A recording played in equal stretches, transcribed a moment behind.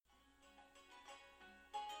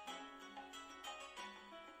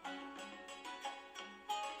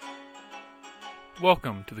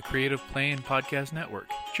Welcome to the Creative Play and Podcast Network.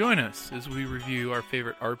 Join us as we review our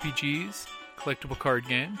favorite RPGs, collectible card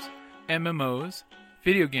games, MMOs,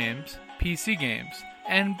 video games, PC games,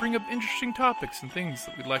 and bring up interesting topics and things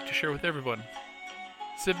that we'd like to share with everyone.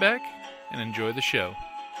 Sit back and enjoy the show.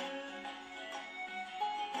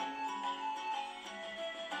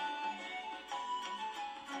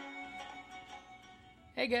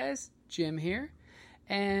 Hey guys, Jim here,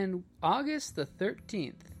 and August the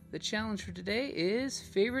 13th. The challenge for today is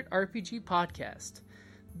Favorite RPG Podcast.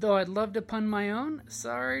 Though I'd love to pun my own,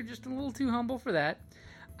 sorry, just a little too humble for that.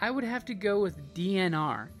 I would have to go with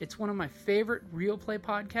DNR. It's one of my favorite real play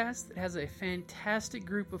podcasts that has a fantastic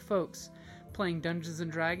group of folks playing Dungeons &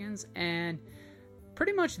 Dragons, and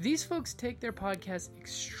pretty much these folks take their podcast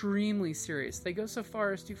extremely serious. They go so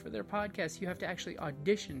far as to, for their podcast, you have to actually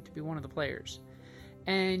audition to be one of the players.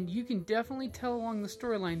 And you can definitely tell along the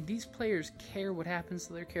storyline, these players care what happens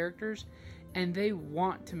to their characters, and they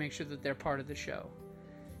want to make sure that they're part of the show.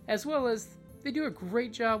 As well as, they do a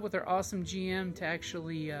great job with their awesome GM to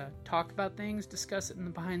actually talk about things, discuss it in the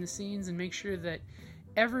behind the scenes, and make sure that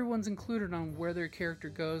everyone's included on where their character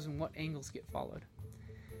goes and what angles get followed.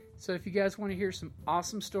 So if you guys want to hear some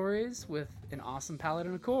awesome stories with an awesome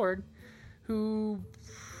Paladin Accord,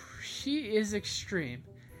 she is extreme.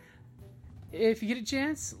 If you get a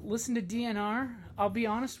chance, listen to DNR. I'll be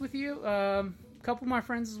honest with you, a couple of my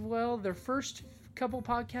friends as well, their first couple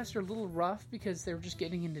podcasts are a little rough because they were just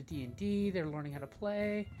getting into D&D, they were learning how to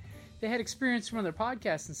play. They had experience from other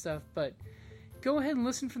podcasts and stuff, but go ahead and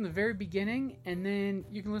listen from the very beginning, and then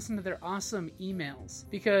you can listen to their awesome emails,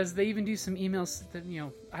 because they even do some emails that,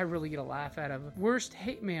 I really get a laugh out of. Worst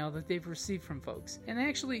hate mail that they've received from folks. And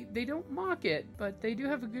they don't mock it, but they do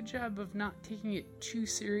have a good job of not taking it too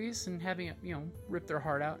serious and having it, rip their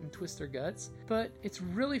heart out and twist their guts. But it's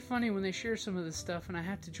really funny when they share some of this stuff, and I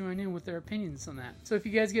have to join in with their opinions on that. So if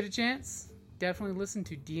you guys get a chance, definitely listen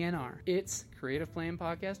to DNR. It's Creative Play and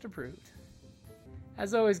Podcast approved.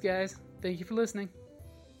 As always, guys, thank you for listening.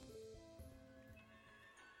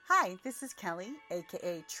 Hi, this is Kelly,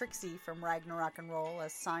 aka Trixie from Ragnarok and Roll, a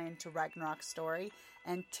Scion to Ragnarok story,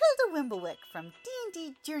 and Tilda Wimblewick from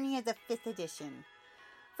D&D Journey of the 5th Edition.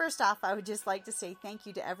 First off, I would just like to say thank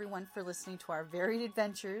you to everyone for listening to our varied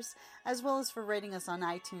adventures, as well as for rating us on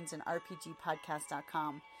iTunes and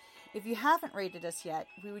RPGpodcast.com. If you haven't rated us yet,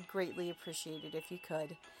 we would greatly appreciate it if you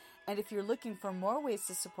could. And if you're looking for more ways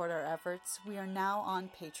to support our efforts, we are now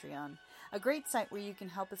on Patreon, a great site where you can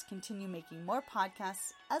help us continue making more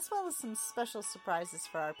podcasts, as well as some special surprises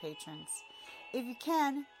for our patrons. If you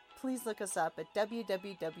can, please look us up at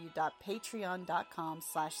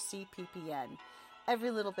www.patreon.com/cppn.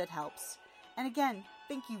 Every little bit helps. And again,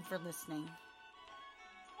 thank you for listening.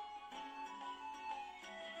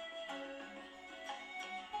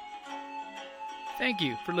 Thank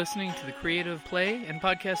you for listening to the Creative Play and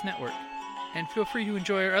Podcast Network. And feel free to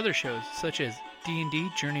enjoy our other shows, such as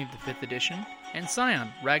D&D Journey of the 5th Edition, and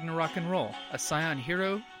Scion Ragnarok and Roll, a Scion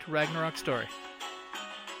hero to Ragnarok story.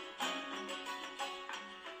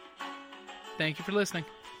 Thank you for listening.